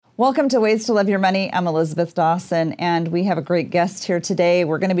Welcome to Ways to Love Your Money. I'm Elizabeth Dawson, and we have a great guest here today.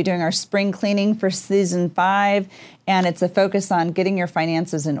 We're going to be doing our spring cleaning for season 5, and it's a focus on getting your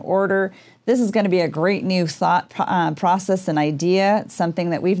finances in order. This is going to be a great new thought process and idea. It's something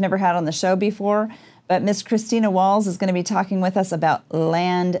that we've never had on the show before, but Miss Christina Walls is going to be talking with us about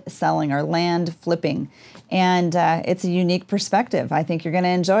land selling or land flipping, and it's a unique perspective. I think you're going to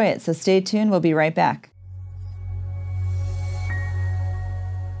enjoy it, so stay tuned. We'll be right back.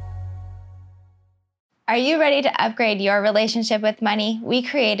 Are you ready to upgrade your relationship with money? We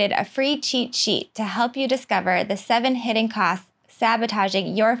created a free cheat sheet to help you discover the 7 hidden costs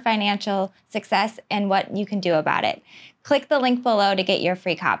sabotaging your financial success and what you can do about it. Click the link below to get your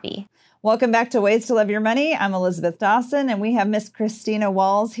free copy. Welcome back to Ways to Love Your Money. I'm Elizabeth Dawson, and we have Miss Christina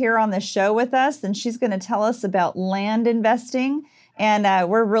Walls here on the show with us, and she's going to tell us about land investing, and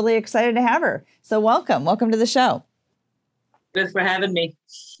we're really excited to have her. So welcome to the show. Good for having me.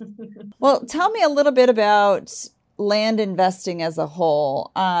 Well, tell me a little bit about land investing as a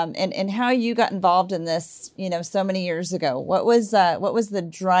whole, and how you got involved in this, so many years ago. What was the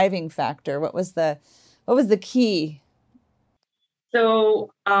driving factor? What was the key?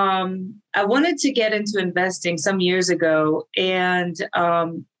 So I wanted to get into investing some years ago, and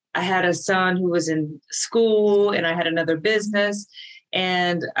I had a son who was in school, and I had another business.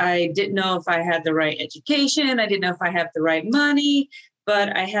 And I didn't know if I had the right education. I didn't know if I had the right money,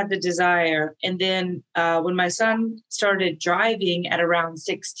 but I had the desire. And then when my son started driving at around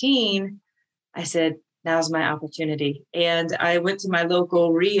 16, I said, now's my opportunity. And I went to my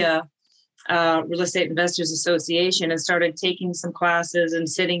local RIA, Real Estate Investors Association, and started taking some classes and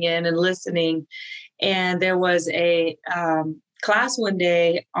sitting in and listening. And there was a class one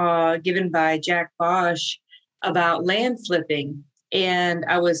day given by Jack Bosch about land flipping. And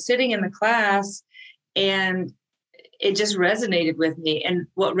I was sitting in the class, and it just resonated with me. And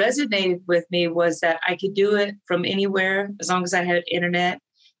what resonated with me was that I could do it from anywhere as long as I had internet.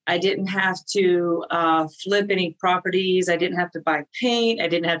 I didn't have to flip any properties. I didn't have to buy paint. I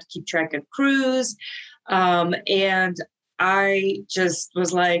didn't have to keep track of crews. And I just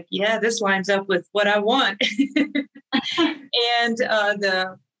was like, yeah, this lines up with what I want. And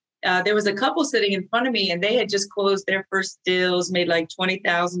there was a couple sitting in front of me, and they had just closed their first deals, made like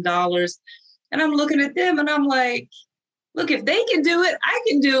 $20,000. And I'm looking at them, and I'm like, look, if they can do it, I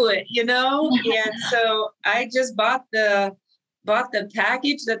can do it, And so I just bought the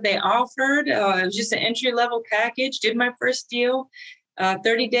package that they offered. It was just an entry-level package, did my first deal.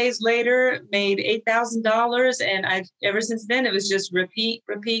 30 days later, made $8,000. And ever since then, it was just repeat.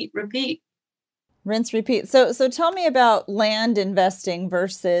 Rinse, repeat. So tell me about land investing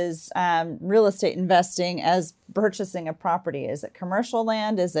versus real estate investing as purchasing a property. Is it commercial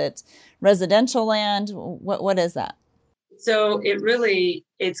land? Is it residential land? What is that? So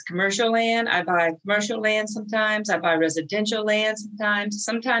it's commercial land. I buy commercial land sometimes. I buy residential land sometimes.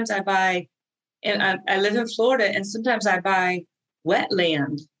 Sometimes I buy, and I live in Florida, and sometimes I buy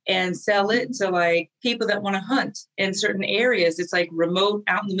wetland and sell it to like people that want to hunt in certain areas. It's like remote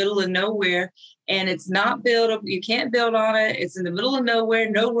out in the middle of nowhere, and it's not buildable. You can't build on it. It's in the middle of nowhere,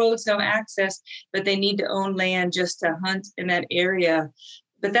 no roads, no access, but they need to own land just to hunt in that area.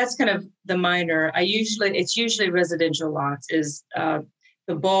 But that's kind of the minor. It's usually residential lots is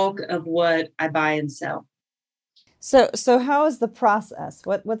the bulk of what I buy and sell. So how is the process?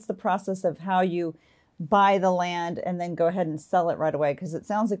 What's the process of how you buy the land and then go ahead and sell it right away? Because it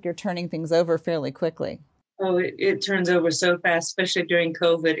sounds like you're turning things over fairly quickly. Oh, it turns over so fast, especially during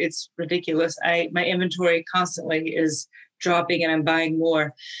COVID. It's ridiculous. My inventory constantly is dropping, and I'm buying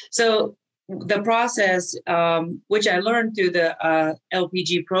more. So the process, which I learned through the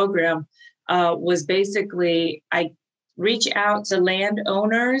LPG program, was basically I reach out to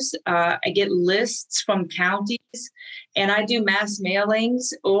landowners. I get lists from counties, and I do mass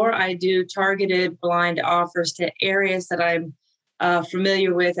mailings, or I do targeted blind offers to areas that I'm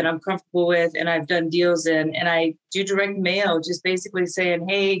familiar with and I'm comfortable with and I've done deals in. And I do direct mail, just basically saying,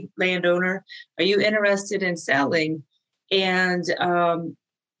 hey, landowner, are you interested in selling? And,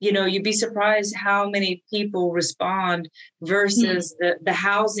 you'd be surprised how many people respond versus the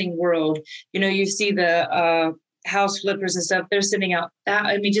housing world. You see the house flippers and stuff, they're sending out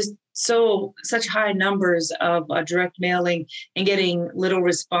just such high numbers of direct mailing and getting little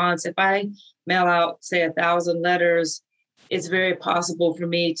response. If I mail out, say, 1,000 letters, it's very possible for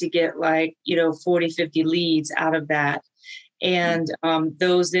me to get 40, 50 leads out of that. And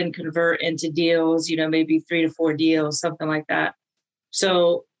those then convert into deals, maybe 3 to 4 deals, something like that.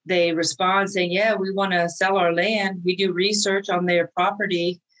 So they respond saying, yeah, we want to sell our land. We do research on their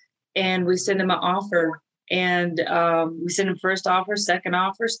property and we send them an offer. And we send them first offers, second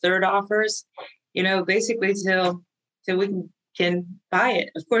offers, third offers, basically till we can buy it.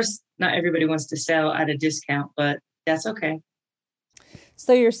 Of course, not everybody wants to sell at a discount, but that's okay.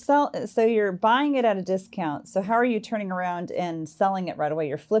 So you're buying it at a discount. So how are you turning around and selling it right away?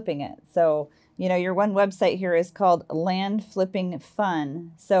 You're flipping it. So, your one website here is called Land Flipping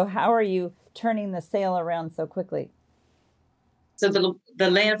Fun. So how are you turning the sale around so quickly? So the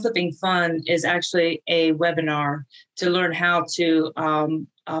Land Flipping Fun is actually a webinar to learn how to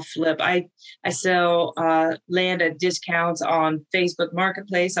flip. I sell land at discounts on Facebook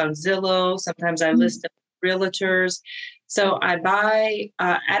Marketplace, on Zillow. Sometimes I list realtors. So I buy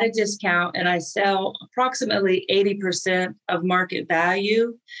at a discount and I sell approximately 80% of market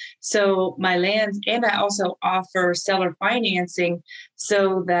value. So my land, and I also offer seller financing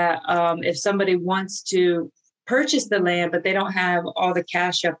so that if somebody wants to purchase the land, but they don't have all the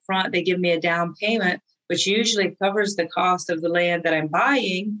cash up front, they give me a down payment, which usually covers the cost of the land that I'm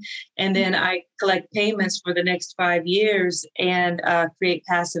buying. And then I collect payments for the next 5 years and create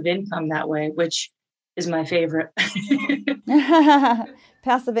passive income that way, which is my favorite.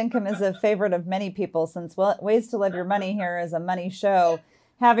 Passive income is a favorite of many people, since Ways to Love Your Money here is a money show.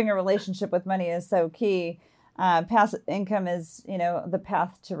 Having a relationship with money is so key. Passive income is, the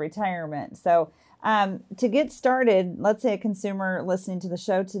path to retirement. So to get started, let's say a consumer listening to the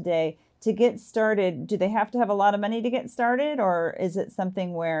show today, to get started, do they have to have a lot of money to get started, or is it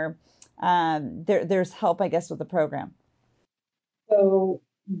something where there's help, I guess, with the program? So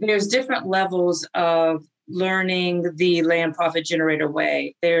there's different levels of learning the Land Profit Generator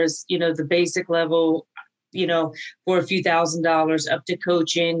way. There's, the basic level, for a few $1,000s, up to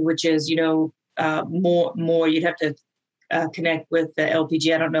coaching, which is, more you'd have to connect with the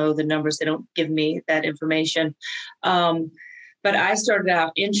LPG. I don't know the numbers. They don't give me that information. But I started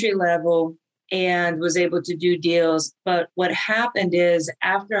out entry level and was able to do deals. But what happened is,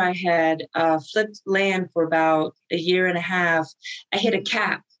 after I had flipped land for about a year and a half, I hit a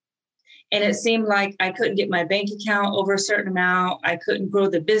cap. And it seemed like I couldn't get my bank account over a certain amount. I couldn't grow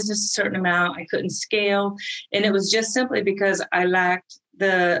the business a certain amount. I couldn't scale. And it was just simply because I lacked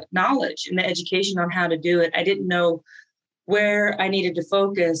the knowledge and the education on how to do it. I didn't know where I needed to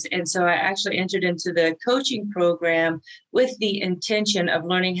focus. And so I actually entered into the coaching program with the intention of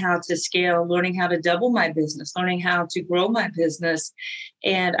learning how to scale, learning how to double my business, learning how to grow my business.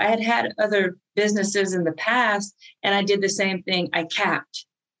 And I had other businesses in the past, and I did the same thing. I capped.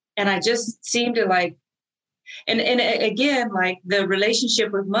 And I just seemed to and again, like the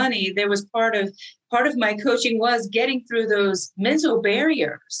relationship with money, there was part of my coaching was getting through those mental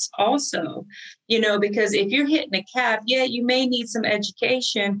barriers also, because if you're hitting a cap, yeah, you may need some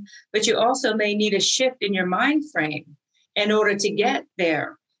education, but you also may need a shift in your mind frame in order to get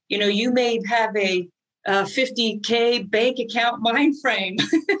there. You may have a 50K bank account mind frame,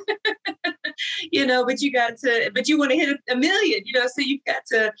 but you want to hit a million, so you've got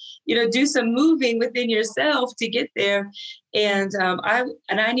to, do some moving within yourself to get there. And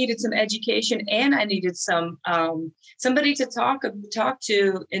I needed some education, and I needed some somebody to talk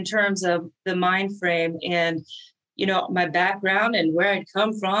to in terms of the mind frame and, my background and where I'd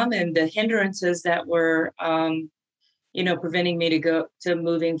come from and the hindrances that were, preventing me to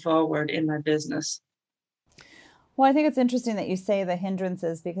moving forward in my business. Well, I think it's interesting that you say the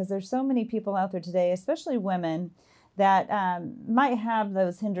hindrances, because there's so many people out there today, especially women, that might have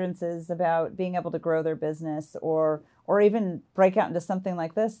those hindrances about being able to grow their business or even break out into something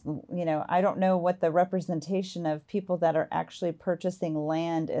like this. I don't know what the representation of people that are actually purchasing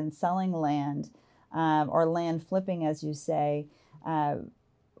land and selling land or land flipping, as you say.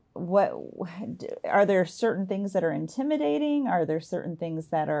 What are there certain things that are intimidating? Are there certain things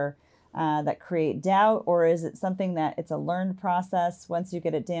that are that create doubt, or is it something that it's a learned process? Once you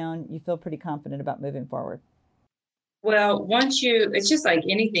get it down, you feel pretty confident about moving forward? Well, it's just like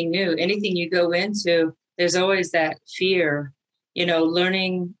anything new, anything you go into, there's always that fear,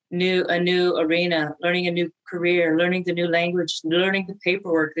 learning a new arena, learning a new career, learning the new language, learning the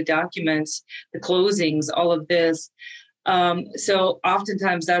paperwork, the documents, the closings, all of this. So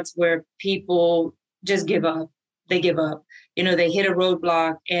oftentimes that's where people just give up. They give up. They hit a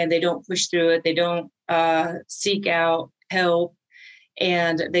roadblock and they don't push through it. They don't seek out help,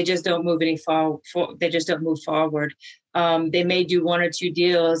 and they just don't move they just don't move forward. They may do 1 or 2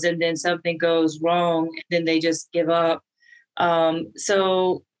 deals, and then something goes wrong, and then they just give up.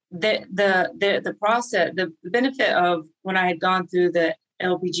 So the process, the benefit of when I had gone through the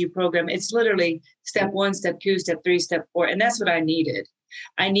LPG program, it's literally step 1, step 2, step 3, step 4, and that's what I needed.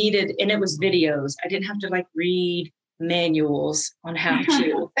 And it was videos. I didn't have to read manuals on how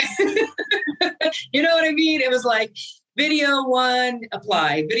to. You know what I mean? It was like video 1,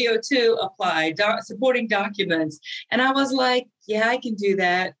 apply, video 2, apply, supporting documents. And I was like, yeah, I can do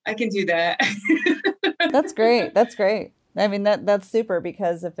that. I can do that. That's great. That's great. I mean, that's super,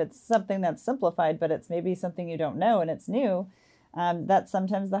 because if it's something that's simplified, but it's maybe something you don't know and it's new, that's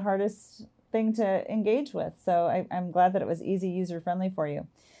sometimes the hardest thing to engage with. So I'm glad that it was easy, user-friendly for you.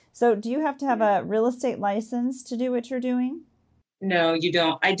 So do you have to have a real estate license to do what you're doing? No, you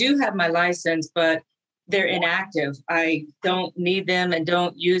don't. I do have my license, but they're inactive. I don't need them and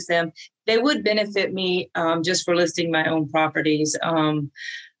don't use them. They would benefit me just for listing my own properties.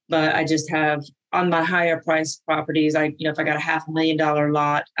 But I just have on my higher price properties, if I got a $500,000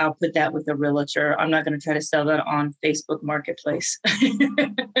 lot, I'll put that with a realtor. I'm not going to try to sell that on Facebook Marketplace.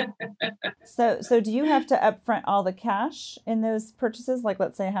 So do you have to upfront all the cash in those purchases? Like,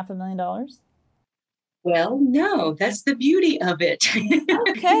 let's say $500,000? Well, no, that's the beauty of it.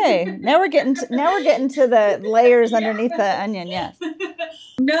 Okay. Now we're getting to the layers underneath the onion. Yes.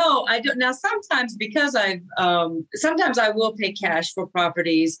 No, I don't. Now, sometimes because sometimes I will pay cash for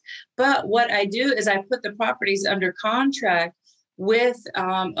properties, but what I do is I put the properties under contract with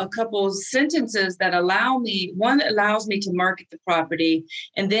a couple sentences that one allows me to market the property.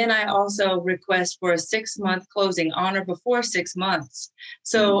 And then I also request for a 6-month closing on or before 6 months.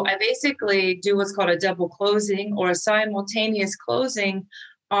 So I basically do what's called a double closing or a simultaneous closing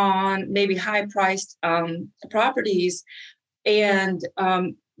on maybe high priced properties. And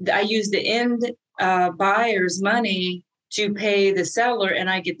I use the end buyer's money to pay the seller and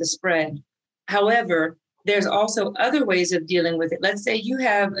I get the spread. However, there's also other ways of dealing with it. Let's say you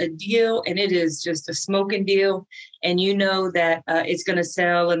have a deal and it is just a smoking deal and you know that it's going to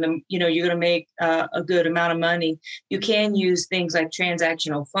sell and you're going to make a good amount of money. You can use things like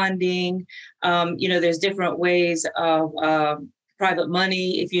transactional funding. There's different ways of private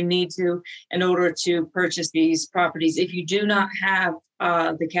money if you need to in order to purchase these properties if you do not have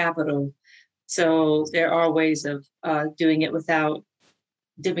the capital. So there are ways of doing it without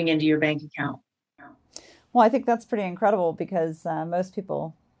dipping into your bank account. Well, I think that's pretty incredible, because most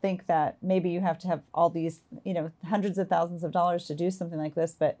people think that maybe you have to have all these, hundreds of thousands of dollars to do something like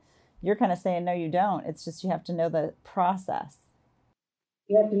this, but you're kind of saying, no, you don't. It's just you have to know the process.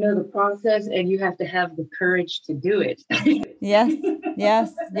 You have to know the process and you have to have the courage to do it. Yes,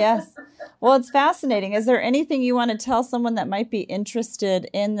 yes, yes. Well, it's fascinating. Is there anything you want to tell someone that might be interested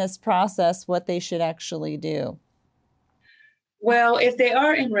in this process, what they should actually do? Well, if they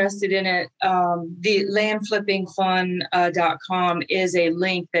are interested in it, the landflippingfun.com is a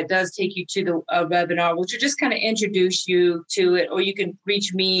link that does take you to the webinar, which will just kind of introduce you to it. Or you can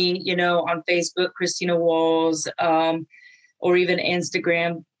reach me, on Facebook, Christina Walls, or even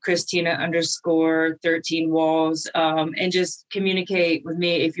Instagram, Christina_13 Walls, and just communicate with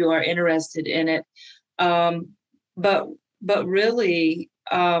me if you are interested in it. But really,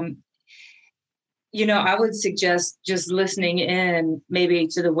 I would suggest just listening in maybe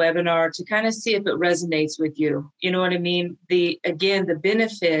to the webinar to kind of see if it resonates with you. You know what I mean? The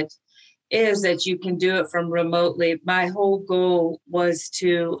benefit is that you can do it from remotely. My whole goal was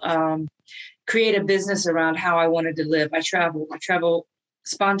to create a business around how I wanted to live. I travel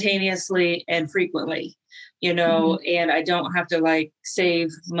spontaneously and frequently, and I don't have to save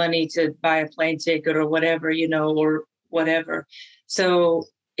money to buy a plane ticket or whatever, or whatever. So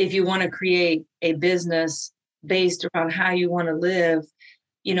if you want to create a business based around how you want to live,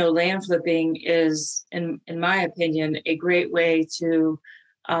 land flipping is, in my opinion, a great way to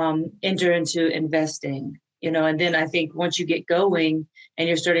enter into investing, and then I think once you get going and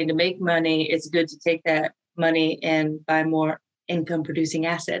you're starting to make money, it's good to take that money and buy more income producing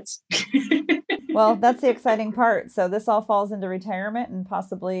assets. Well, that's the exciting part. So this all falls into retirement and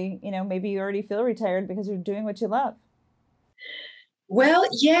possibly, maybe you already feel retired because you're doing what you love. Well,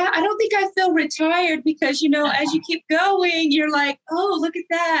 yeah, I don't think I feel retired because, as you keep going, you're like, oh, look at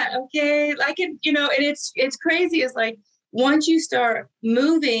that. Okay. And it's crazy. It's like, once you start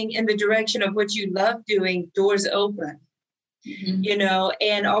moving in the direction of what you love doing, doors open,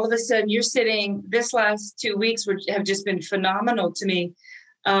 and all of a sudden you're sitting, this last 2 weeks have just been phenomenal to me.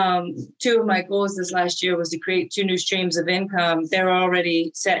 2 of my goals this last year was to create 2 new streams of income. They're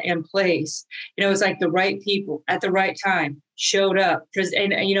already set in place. It's like the right people at the right time showed up.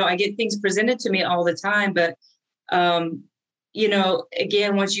 And, I get things presented to me all the time, but, again,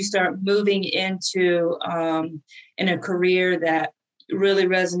 once you start moving into, in a career that really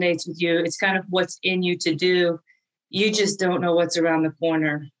resonates with you, it's kind of what's in you to do. You just don't know what's around the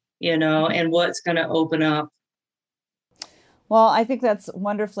corner, and what's going to open up. Well, I think that's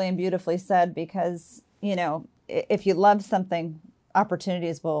wonderfully and beautifully said, because, if you love something,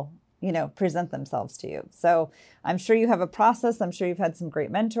 opportunities will present themselves to you. So I'm sure you have a process. I'm sure you've had some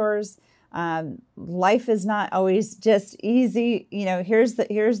great mentors. Life is not always just easy. Here's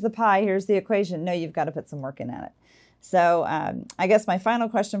the pie, here's the equation. No, you've got to put some work in at it. So I guess my final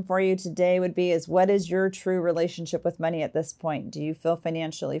question for you today would be what is your true relationship with money at this point? Do you feel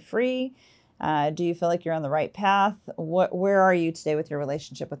financially free? Do you feel like you're on the right path? Where are you today with your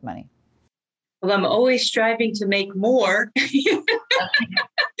relationship with money? Well, I'm always striving to make more,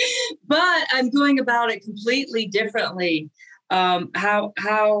 but I'm going about it completely differently.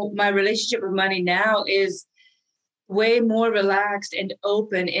 How my relationship with money now is way more relaxed and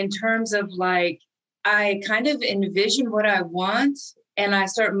open in terms of I kind of envision what I want and I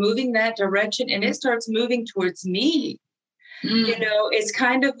start moving that direction and it starts moving towards me. It's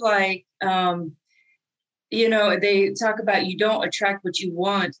kind of they talk about you don't attract what you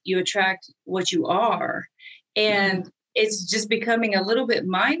want, you attract what you are. And it's just becoming a little bit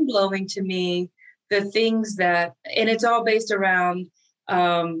mind-blowing to me, the things and it's all based around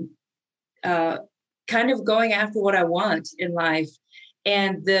kind of going after what I want in life.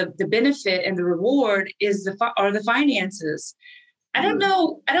 And the benefit and the reward are the finances. I don't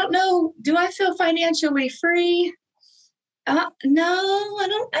know. Do I feel financially free? No, I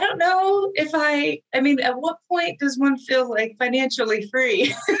don't know if at what point does one feel like financially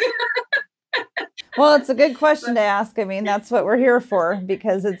free? Well, it's a good question to ask. That's what we're here for,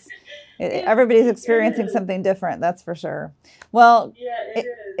 because everybody's experiencing something different. That's for sure. Well,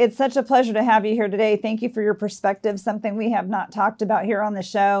 it's such a pleasure to have you here today. Thank you for your perspective, something we have not talked about here on the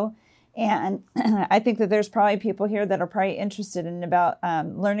show. And I think that there's probably people here that are probably interested in about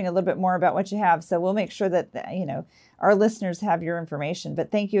learning a little bit more about what you have. So we'll make sure that, our listeners have your information.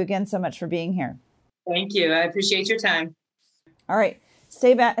 But thank you again so much for being here. Thank you. I appreciate your time. All right.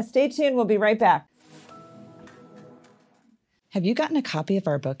 Stay tuned. We'll be right back. Have you gotten a copy of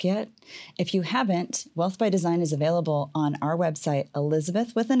our book yet? If you haven't, Wealth by Design is available on our website,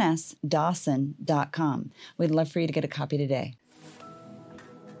 elizabethwithansdawson.com. We'd love for you to get a copy today.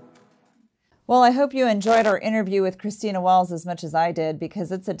 Well, I hope you enjoyed our interview with Christina Wells as much as I did,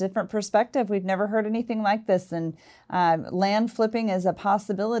 because it's a different perspective. We've never heard anything like this. And land flipping is a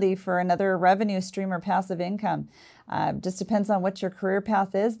possibility for another revenue stream or passive income. Just depends on what your career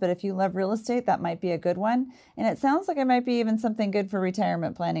path is. But if you love real estate, that might be a good one. And it sounds like it might be even something good for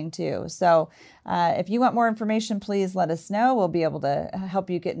retirement planning too. So if you want more information, please let us know. We'll be able to help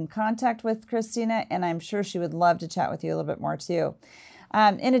you get in contact with Christina. And I'm sure she would love to chat with you a little bit more too.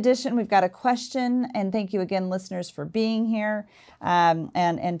 In addition, we've got a question, and thank you again, listeners, for being here,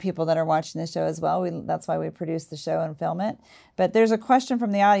 and people that are watching the show as well. That's why we produce the show and film it. But there's a question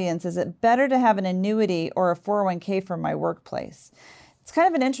from the audience. Is it better to have an annuity or a 401k from my workplace? It's kind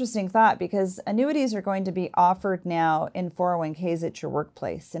of an interesting thought, because annuities are going to be offered now in 401ks at your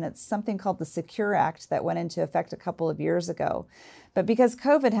workplace. And it's something called the Secure Act that went into effect a couple of years ago. But because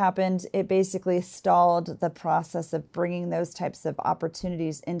COVID happened, it basically stalled the process of bringing those types of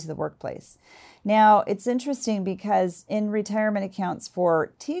opportunities into the workplace. Now, it's interesting because in retirement accounts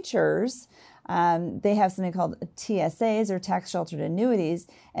for teachers, they have something called TSAs, or tax sheltered annuities,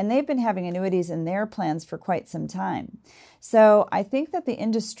 and they've been having annuities in their plans for quite some time. So I think that the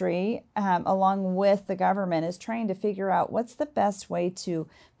industry, along with the government, is trying to figure out what's the best way to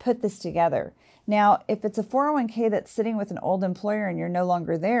put this together. Now, if it's a 401k that's sitting with an old employer and you're no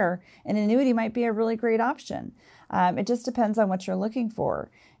longer there, an annuity might be a really great option. It just depends on what you're looking for.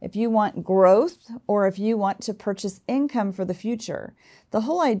 If you want growth, or if you want to purchase income for the future. The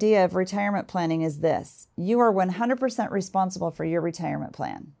whole idea of retirement planning is this: you are 100% responsible for your retirement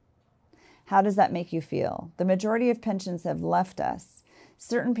plan. How does that make you feel? The majority of pensions have left us.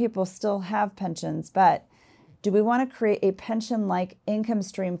 Certain people still have pensions, but do we want to create a pension-like income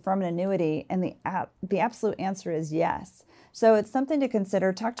stream from an annuity? And the absolute answer is yes. So it's something to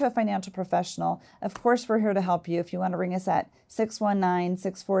consider. Talk to a financial professional. Of course, we're here to help you. If you want to ring us at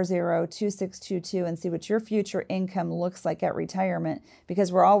 619-640-2622 and see what your future income looks like at retirement,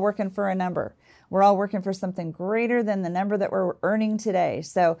 because we're all working for a number. We're all working for something greater than the number that we're earning today.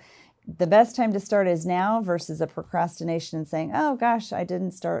 So the best time to start is now, versus a procrastination and saying, oh gosh, I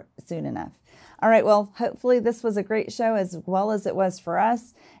didn't start soon enough. All right, well, hopefully this was a great show, as well as it was for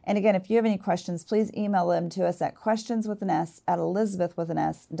us. And again, if you have any questions, please email them to us at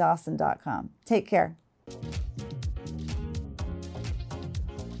questionswithans@elizabethwithansdawson.com. Take care.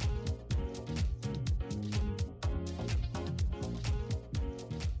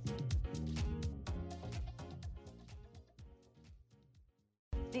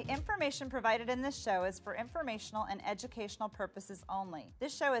 The information provided in this show is for informational and educational purposes only.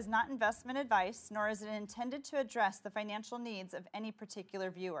 This show is not investment advice, nor is it intended to address the financial needs of any particular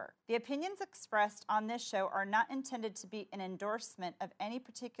viewer. The opinions expressed on this show are not intended to be an endorsement of any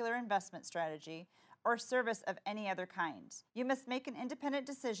particular investment strategy or service of any other kind. You must make an independent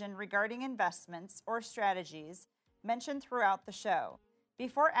decision regarding investments or strategies mentioned throughout the show.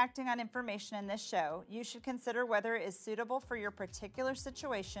 Before acting on information in this show, you should consider whether it is suitable for your particular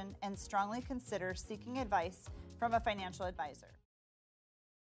situation and strongly consider seeking advice from a financial advisor.